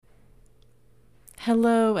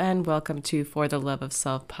Hello and welcome to For the Love of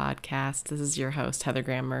Self podcast. This is your host, Heather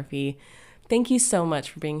Graham Murphy. Thank you so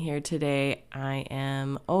much for being here today. I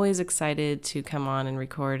am always excited to come on and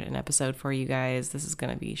record an episode for you guys. This is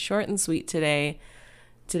going to be short and sweet today.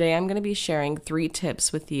 Today I'm going to be sharing 3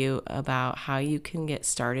 tips with you about how you can get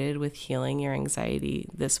started with healing your anxiety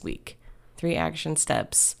this week. 3 action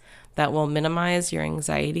steps that will minimize your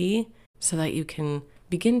anxiety so that you can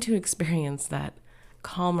begin to experience that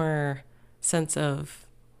calmer sense of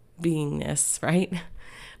beingness, right?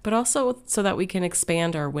 But also so that we can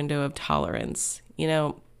expand our window of tolerance. You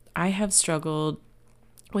know, I have struggled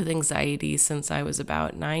with anxiety since I was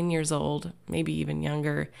about 9 years old, maybe even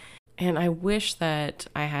younger. And I wish that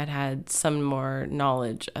I had had some more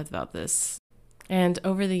knowledge about this. And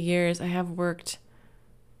over the years, I have worked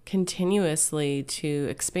continuously to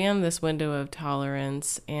expand this window of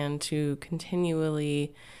tolerance and to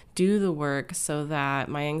continually do the work so that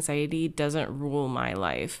my anxiety doesn't rule my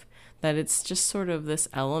life, that it's just sort of this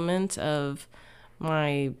element of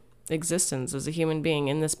my existence as a human being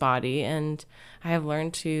in this body. And I have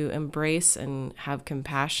learned to embrace and have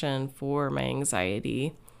compassion for my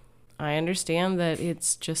anxiety. I understand that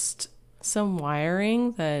it's just some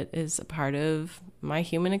wiring that is a part of my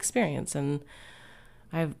human experience, and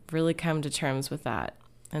I've really come to terms with that.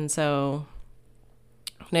 And so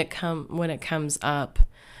when it comes up,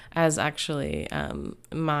 as actually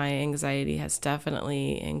my anxiety has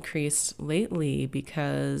definitely increased lately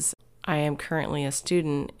because I am currently a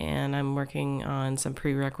student and I'm working on some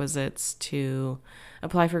prerequisites to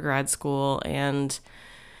apply for grad school, and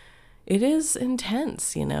it is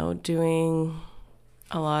intense, doing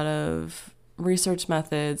a lot of research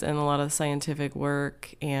methods and a lot of scientific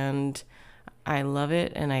work, and I love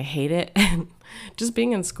it and I hate it. Just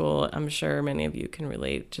being in school, I'm sure many of you can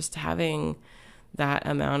relate, just having that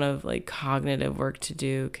amount of cognitive work to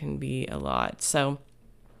do can be a lot. So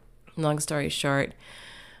long story short,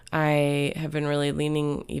 I have been really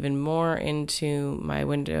leaning even more into my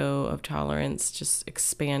window of tolerance, just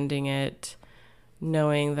expanding it,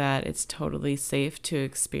 knowing that it's totally safe to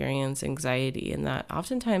experience anxiety and that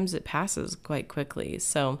oftentimes it passes quite quickly.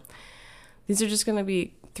 So these are just going to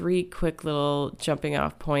be 3 quick little jumping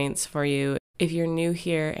off points for you. If you're new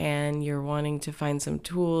here and you're wanting to find some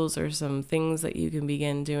tools or some things that you can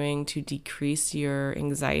begin doing to decrease your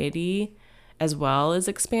anxiety as well as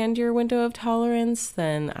expand your window of tolerance,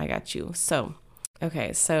 then I got you. So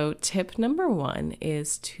tip number 1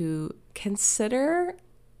 is to consider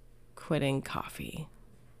quitting coffee.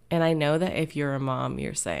 And I know that if you're a mom,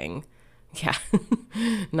 you're saying, yeah,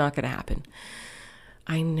 not going to happen.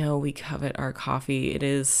 I know we covet our coffee. It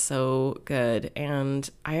is so good. And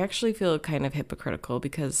I actually feel kind of hypocritical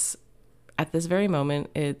because at this very moment,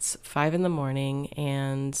 it's 5 a.m.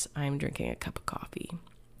 and I'm drinking a cup of coffee.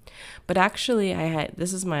 But actually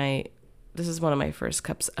this is one of my first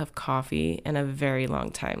cups of coffee in a very long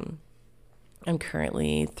time. I'm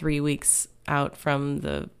currently 3 weeks out from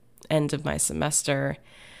the end of my semester.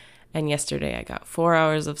 And yesterday I got 4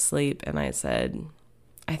 hours of sleep and I said,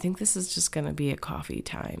 I think this is just going to be a coffee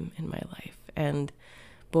time in my life. And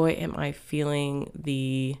boy, am I feeling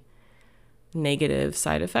the negative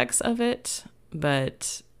side effects of it,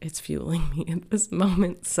 but it's fueling me at this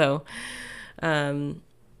moment. So, I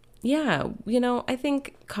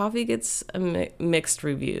think coffee gets mixed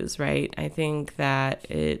reviews, right? I think that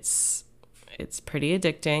it's pretty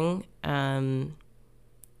addicting.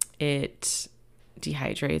 It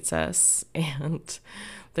dehydrates us, and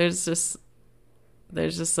there's just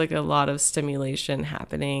a lot of stimulation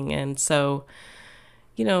happening. And so,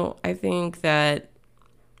 I think that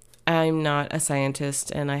I'm not a scientist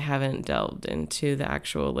and I haven't delved into the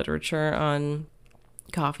actual literature on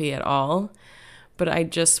coffee at all, but I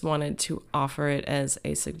just wanted to offer it as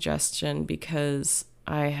a suggestion because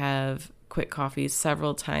I have quit coffee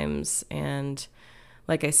several times. And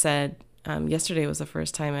like I said, yesterday was the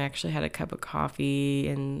first time I actually had a cup of coffee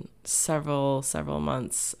in several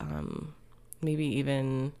months, maybe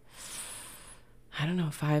even,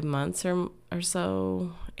 5 months or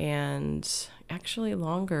so, and actually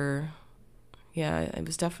longer. Yeah, it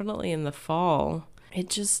was definitely in the fall. It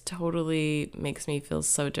just totally makes me feel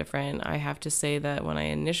so different. I have to say that when I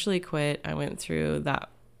initially quit, I went through that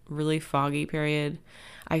really foggy period.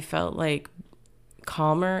 I felt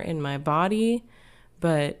calmer in my body,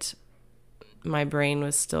 but my brain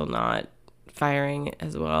was still not firing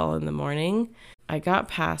as well in the morning. I got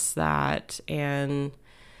past that, and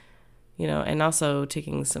and also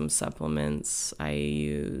taking some supplements. I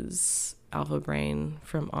use Alpha Brain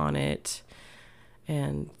from Onnit,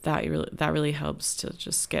 and that really helps to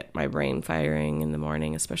just get my brain firing in the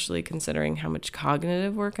morning, especially considering how much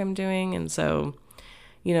cognitive work I'm doing. And so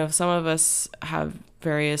some of us have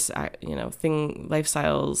various,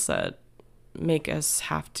 lifestyles that make us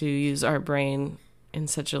have to use our brain in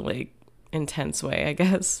such a like intense way, I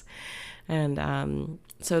guess. And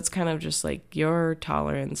so it's kind of just like your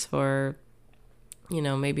tolerance for,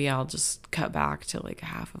 maybe I'll just cut back to like a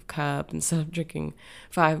half a cup instead of drinking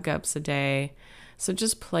 5 cups a day. So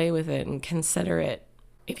just play with it and consider it.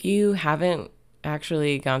 If you haven't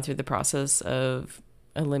actually gone through the process of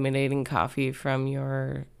eliminating coffee from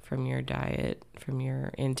your diet, from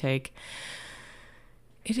your intake,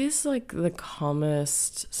 it is like the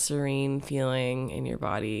calmest, serene feeling in your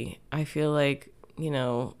body. I feel like,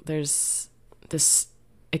 there's this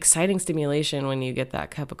exciting stimulation when you get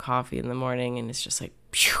that cup of coffee in the morning, and it's just like,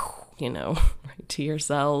 right to your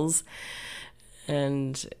cells.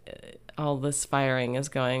 And all this firing is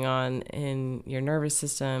going on in your nervous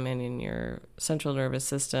system and in your central nervous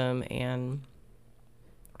system. And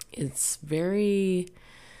it's very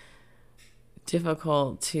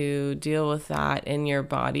difficult to deal with that in your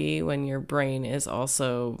body when your brain is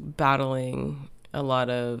also battling a lot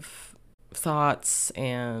of thoughts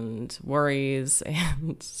and worries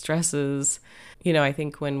and stresses. I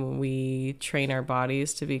think when we train our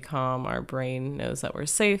bodies to be calm, our brain knows that we're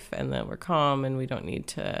safe and that we're calm, and we don't need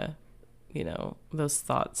to, those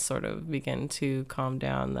thoughts sort of begin to calm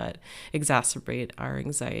down that exacerbate our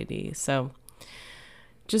anxiety. So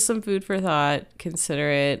just some food for thought. Consider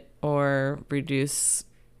it, or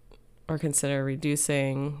consider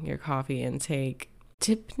reducing your coffee intake.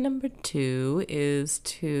 Tip number 2 is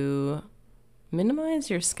to minimize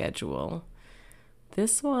your schedule.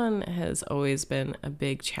 This one has always been a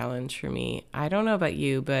big challenge for me. I don't know about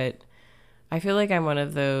you, but I feel like I'm one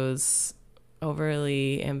of those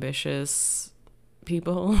overly ambitious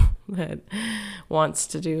people that wants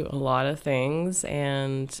to do a lot of things,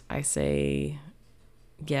 and I say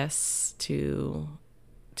yes to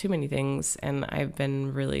too many things, and I've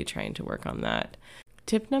been really trying to work on that.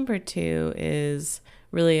 Tip number 2 is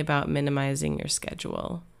really about minimizing your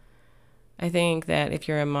schedule. I think that if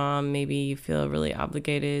you're a mom, maybe you feel really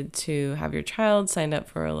obligated to have your child signed up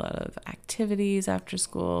for a lot of activities after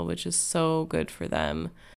school, which is so good for them.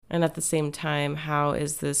 And at the same time, how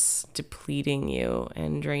is this depleting you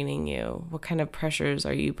and draining you? What kind of pressures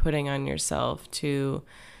are you putting on yourself to,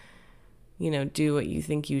 do what you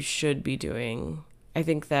think you should be doing? I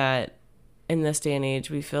think that in this day and age,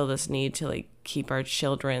 we feel this need to like keep our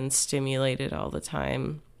children stimulated all the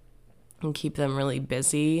time and keep them really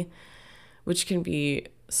busy, which can be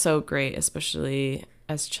so great, especially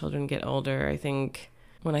as children get older. I think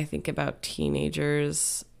when I think about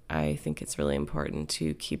teenagers, I think it's really important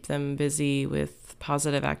to keep them busy with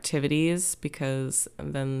positive activities, because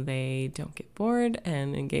then they don't get bored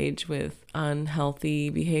and engage with unhealthy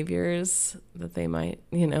behaviors that they might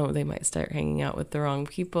start hanging out with the wrong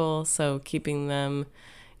people. So keeping them,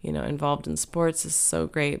 involved in sports is so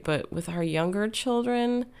great. But with our younger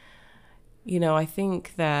children, I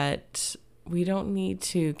think that we don't need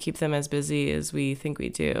to keep them as busy as we think we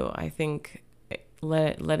do. I think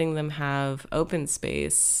letting them have open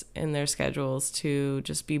space in their schedules to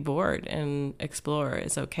just be bored and explore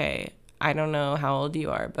is okay. I don't know how old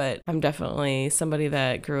you are, but I'm definitely somebody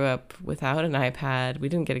that grew up without an iPad. We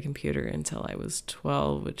didn't get a computer until I was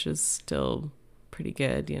 12, which is still pretty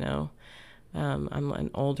good, I'm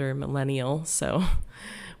an older millennial, so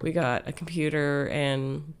we got a computer,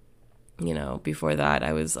 and before that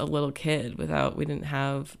I was a little kid we didn't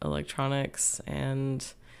have electronics,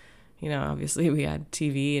 and obviously we had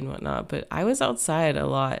TV and whatnot, but I was outside a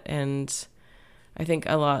lot. And I think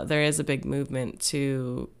there is a big movement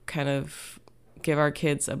to kind of give our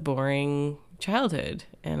kids a boring childhood.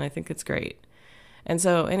 And I think it's great. And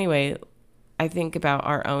so anyway, I think about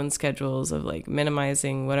our own schedules of like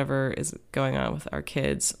minimizing whatever is going on with our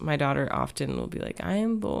kids. My daughter often will be like, I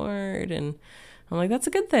am bored. And I'm like, that's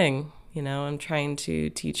a good thing. I'm trying to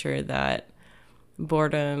teach her that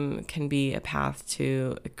boredom can be a path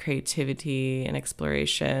to creativity and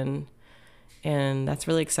exploration. And that's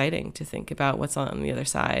really exciting to think about what's on the other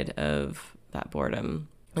side of that boredom.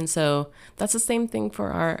 And so that's the same thing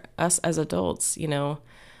for us as adults.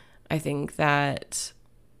 I think that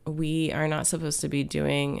we are not supposed to be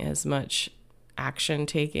doing as much action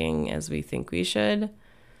taking as we think we should.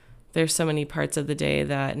 There's so many parts of the day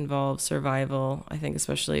that involve survival, I think,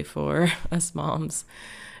 especially for us moms.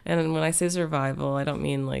 And when I say survival, I don't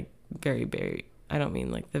mean like I don't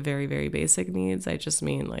mean like the very, very basic needs. I just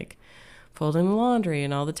mean like folding the laundry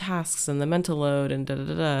and all the tasks and the mental load and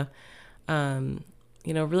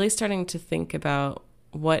really starting to think about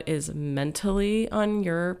what is mentally on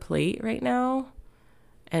your plate right now,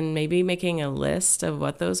 and maybe making a list of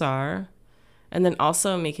what those are, And then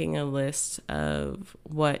also making a list of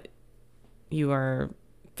what you are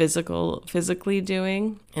physically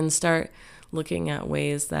doing, and start looking at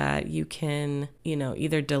ways that you can,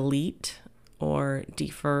 either delete or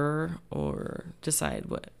defer or decide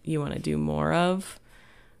what you want to do more of.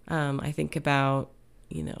 I think about,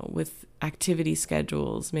 with activity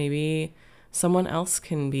schedules, maybe someone else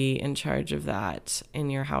can be in charge of that in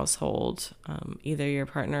your household, either your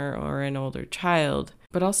partner or an older child.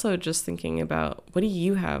 But also just thinking about, what do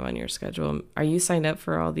you have on your schedule? Are you signed up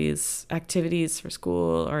for all these activities for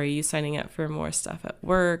school, or are you signing up for more stuff at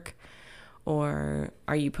work? Or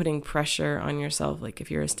are you putting pressure on yourself? Like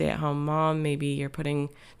if you're a stay-at-home mom, maybe you're putting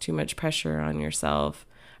too much pressure on yourself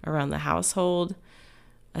around the household,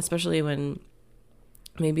 especially when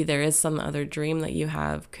maybe there is some other dream that you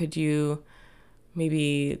have. Could you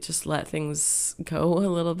maybe just let things go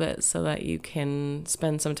a little bit so that you can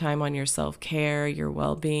spend some time on your self-care, your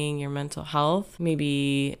well-being, your mental health?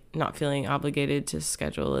 Maybe not feeling obligated to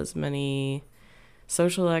schedule as many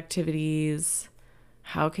social activities.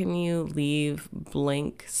 How can you leave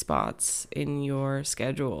blank spots in your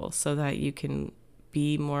schedule so that you can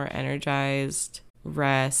be more energized,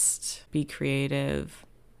 rest, be creative,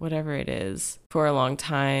 whatever it is? For a long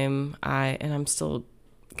time, I'm still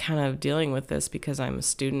kind of dealing with this because I'm a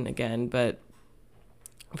student again, but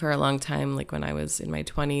for a long time, like when I was in my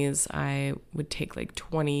 20s, I would take like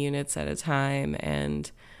 20 units at a time, and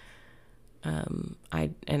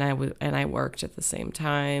I worked at the same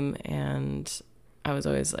time, and I was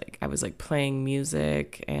like playing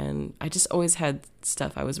music, and I just always had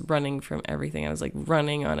stuff. I was running from everything. I was like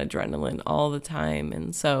running on adrenaline all the time.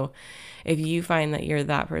 And so if you find that you're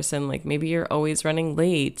that person, like maybe you're always running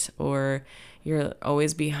late, or you're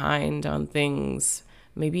always behind on things,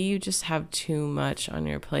 maybe you just have too much on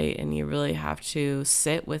your plate, and you really have to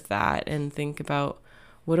sit with that and think about,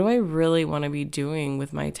 what do I really want to be doing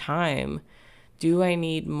with my time? Do I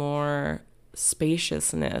need more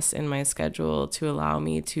spaciousness in my schedule to allow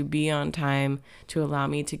me to be on time, to allow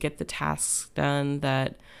me to get the tasks done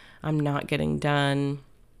that I'm not getting done,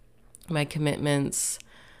 my commitments,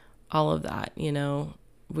 all of that?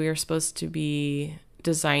 We're supposed to be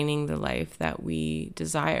designing the life that we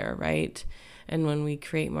desire, right? And when we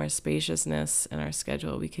create more spaciousness in our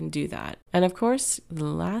schedule, we can do that. And of course, the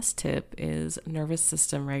last tip is nervous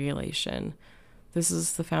system regulation. This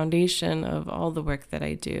is the foundation of all the work that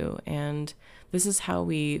I do, and this is how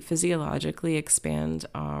we physiologically expand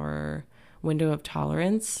our window of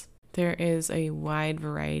tolerance. There is a wide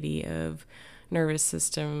variety of nervous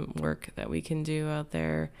system work that we can do out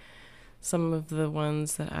there. Some of the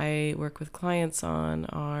ones that I work with clients on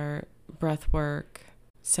are breath work,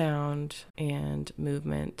 sound, and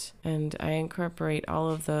movement, and I incorporate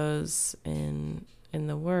all of those in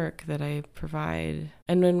the work that I provide.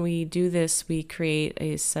 And when we do this, we create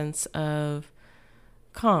a sense of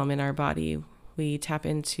calm in our body. We tap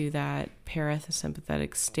into that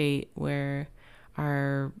parasympathetic state where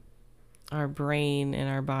our brain and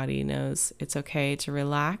our body knows it's okay to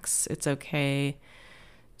relax. It's okay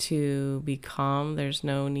to be calm. There's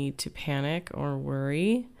no need to panic or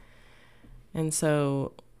worry. And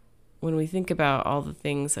so when we think about all the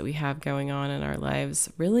things that we have going on in our lives,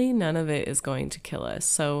 really none of it is going to kill us.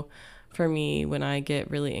 So for me, when I get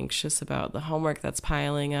really anxious about the homework that's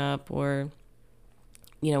piling up, or,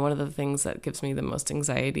 one of the things that gives me the most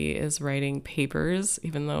anxiety is writing papers,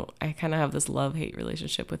 even though I kind of have this love-hate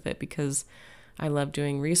relationship with it because I love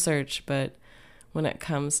doing research. But when it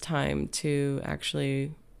comes time to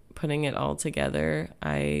actually putting it all together,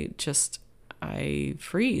 I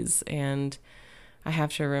freeze, and I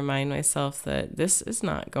have to remind myself that this is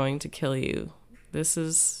not going to kill you. This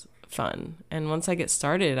is fun. And once I get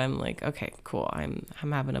started, I'm like, okay, cool. I'm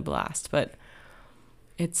having a blast. But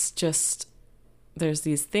it's just, there's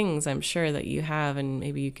these things I'm sure that you have, and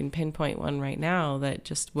maybe you can pinpoint one right now, that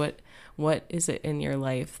just what is it in your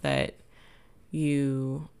life that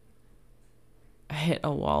you hit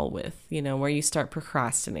a wall with, where you start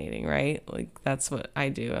procrastinating, right? Like that's what I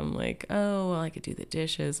do. I'm like, oh, well, I could do the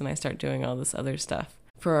dishes, and I start doing all this other stuff.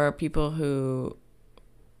 For people who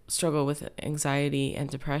struggle with anxiety and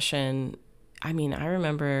depression, I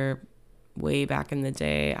remember way back in the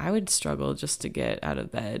day, I would struggle just to get out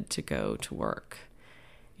of bed to go to work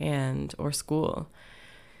or school.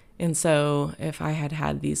 And so if I had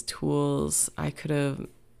had these tools, I could have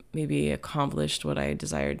maybe accomplished what I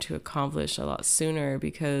desired to accomplish a lot sooner,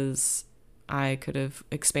 because I could have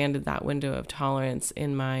expanded that window of tolerance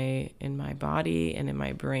in my body and in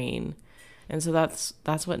my brain. And so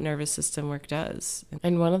that's what nervous system work does.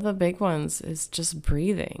 And one of the big ones is just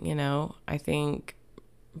breathing. I think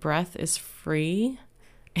breath is free,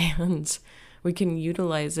 and we can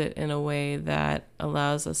utilize it in a way that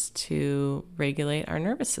allows us to regulate our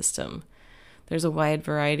nervous system. There's a wide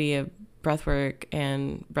variety of breathwork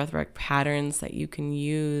and breathwork patterns that you can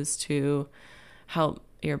use to help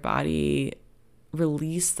your body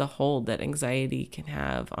release the hold that anxiety can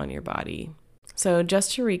have on your body. So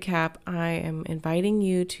just to recap, I am inviting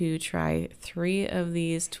you to try 3 of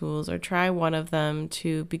these tools, or try one of them,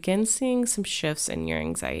 to begin seeing some shifts in your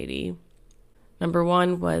anxiety. Number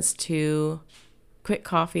 1 was to quit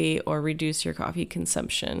coffee or reduce your coffee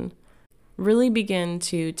consumption. Really begin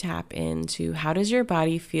to tap into, how does your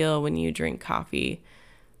body feel when you drink coffee?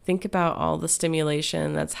 Think about all the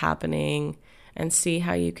stimulation that's happening and see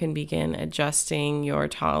how you can begin adjusting your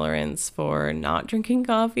tolerance for not drinking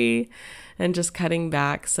coffee and just cutting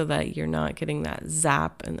back so that you're not getting that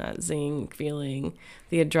zap and that zing feeling,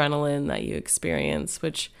 the adrenaline that you experience,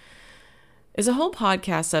 which is a whole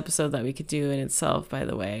podcast episode that we could do in itself, by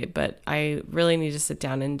the way. But I really need to sit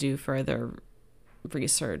down and do further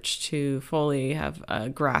research to fully have a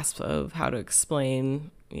grasp of how to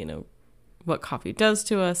explain, what coffee does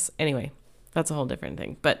to us. Anyway, that's a whole different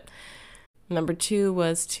thing. But number 2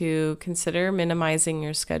 was to consider minimizing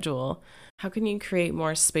your schedule. How can you create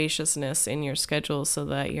more spaciousness in your schedule so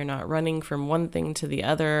that you're not running from one thing to the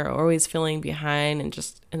other, or always feeling behind and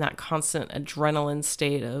just in that constant adrenaline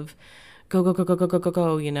state of go, go, go, go, go, go, go,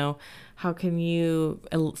 go, How can you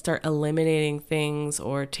start eliminating things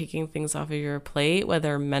or taking things off of your plate,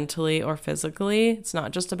 whether mentally or physically? It's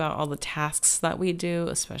not just about all the tasks that we do,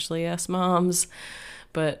 especially us moms,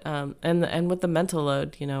 but and with the mental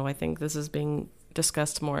load, I think this is being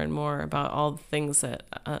discussed more and more about all the things that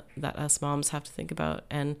us moms have to think about.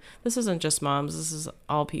 And this isn't just moms, this is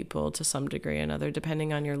all people to some degree or another,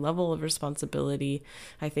 depending on your level of responsibility.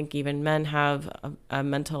 I think even men have a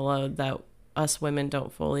mental load that us women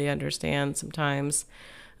don't fully understand sometimes.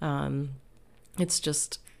 It's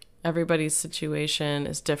just everybody's situation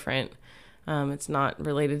is different. It's not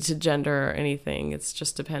related to gender or anything. It's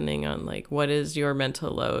just depending on what is your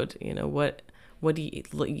mental load? What do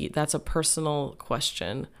you, that's a personal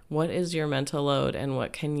question. What is your mental load, and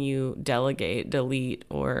what can you delegate, delete,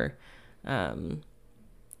 or add?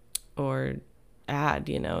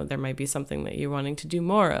 There might be something that you're wanting to do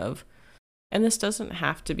more of. And this doesn't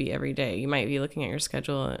have to be every day. You might be looking at your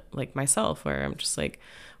schedule like myself, where I'm just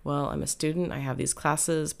well, I'm a student. I have these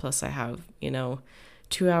classes, plus I have,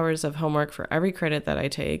 2 hours of homework for every credit that I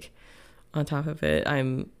take. On top of it,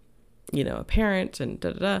 I'm, a parent and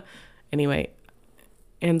da-da-da. Anyway,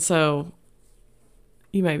 and so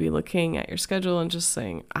you might be looking at your schedule and just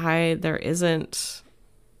saying, there isn't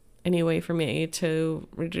any way for me to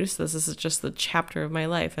reduce this. This is just the chapter of my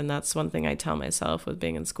life. And that's one thing I tell myself with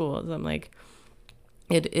being in school is I'm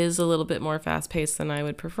it is a little bit more fast paced than I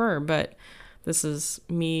would prefer, but this is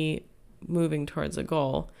me moving towards a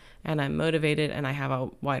goal, and I'm motivated, and I have a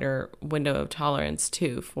wider window of tolerance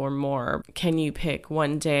too for more. Can you pick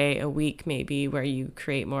one day a week maybe where you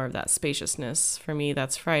create more of that spaciousness? For me,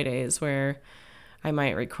 that's Fridays, where I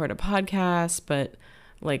might record a podcast, but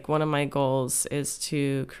one of my goals is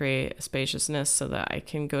to create a spaciousness so that I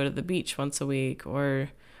can go to the beach once a week or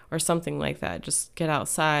something like that. Just get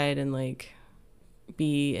outside and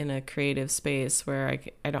be in a creative space where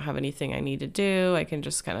I don't have anything I need to do. I can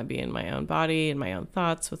just kind of be in my own body and my own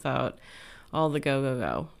thoughts without all the go, go,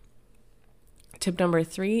 go. Tip number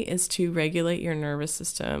 3 is to regulate your nervous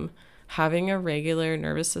system. Having a regular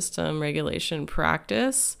nervous system regulation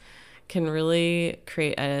practice can really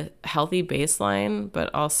create a healthy baseline,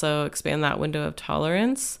 but also expand that window of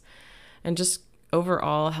tolerance and just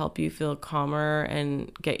overall help you feel calmer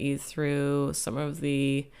and get you through some of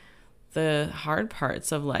the hard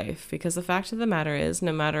parts of life. Because the fact of the matter is,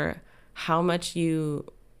 no matter how much you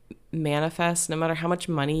manifest, no matter how much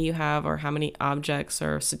money you have or how many objects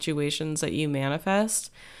or situations that you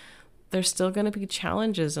manifest, there's still going to be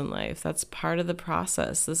challenges in life. That's part of the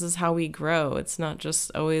process. This is how we grow. It's not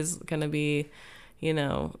just always going to be,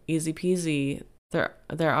 easy peasy. There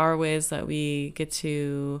are ways that we get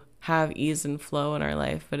to have ease and flow in our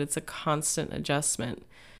life, but it's a constant adjustment.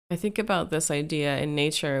 I think about this idea in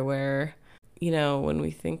nature where, when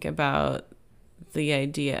we think about the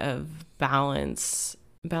idea of balance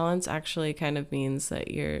actually kind of means that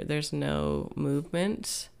there's no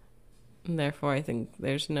movement. And therefore, I think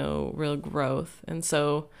there's no real growth. And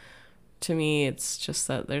so to me, it's just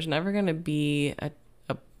that there's never going to be a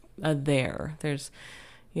there. There's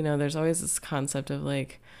always this concept of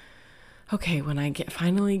okay, when I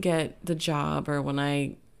finally get the job, or when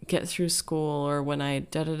I get through school, or when I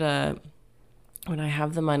when I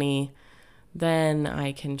have the money, then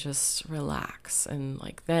I can just relax, and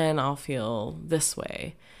then I'll feel this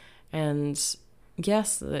way. And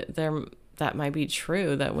yes, that might be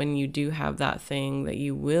true, that when you do have that thing that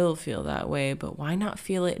you will feel that way, but why not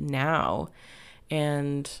feel it now?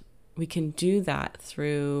 And we can do that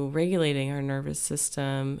through regulating our nervous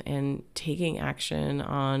system and taking action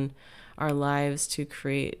on our lives to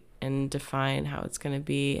create and define how it's going to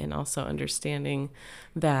be, and also understanding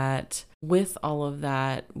that with all of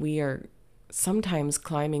that, we are sometimes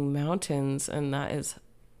climbing mountains, and that is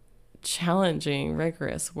challenging,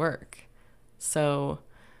 rigorous work. So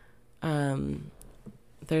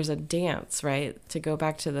there's a dance, right? To go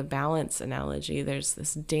back to the balance analogy, there's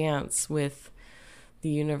this dance with the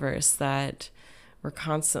universe that we're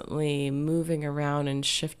constantly moving around and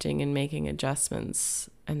shifting and making adjustments,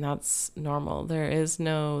 and that's normal. There is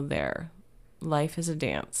no there. Life is a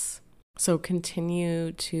dance. So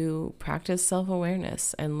continue to practice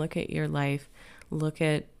self-awareness and look at your life, look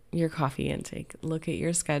at your coffee intake, look at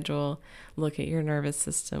your schedule, look at your nervous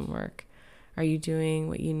system work. Are you doing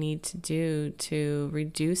what you need to do to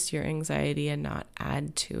reduce your anxiety and not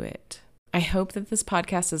add to it? I hope that this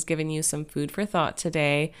podcast has given you some food for thought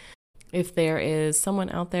today. If there is someone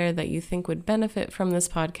out there that you think would benefit from this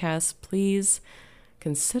podcast, please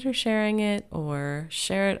consider sharing it or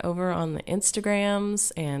share it over on the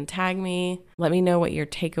Instagrams and tag me. Let me know what your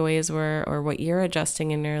takeaways were or what you're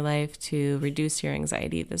adjusting in your life to reduce your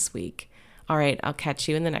anxiety this week. All right, I'll catch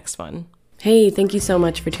you in the next one. Hey, thank you so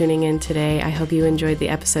much for tuning in today. I hope you enjoyed the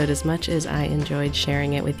episode as much as I enjoyed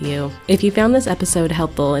sharing it with you. If you found this episode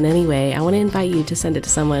helpful in any way, I want to invite you to send it to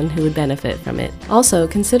someone who would benefit from it. Also,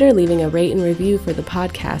 consider leaving a rate and review for the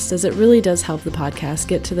podcast, as it really does help the podcast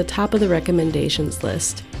get to the top of the recommendations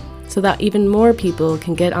list, so that even more people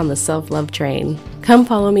can get on the self-love train. Come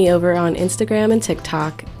follow me over on Instagram and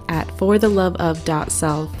TikTok at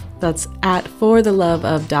fortheloveof.self. That's at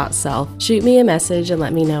fortheloveof.self. Shoot me a message and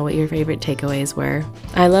let me know what your favorite takeaways were.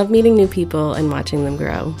 I love meeting new people and watching them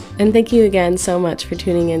grow. And thank you again so much for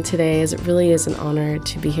tuning in today, as it really is an honor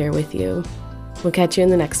to be here with you. We'll catch you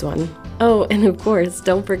in the next one. Oh, and of course,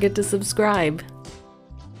 don't forget to subscribe.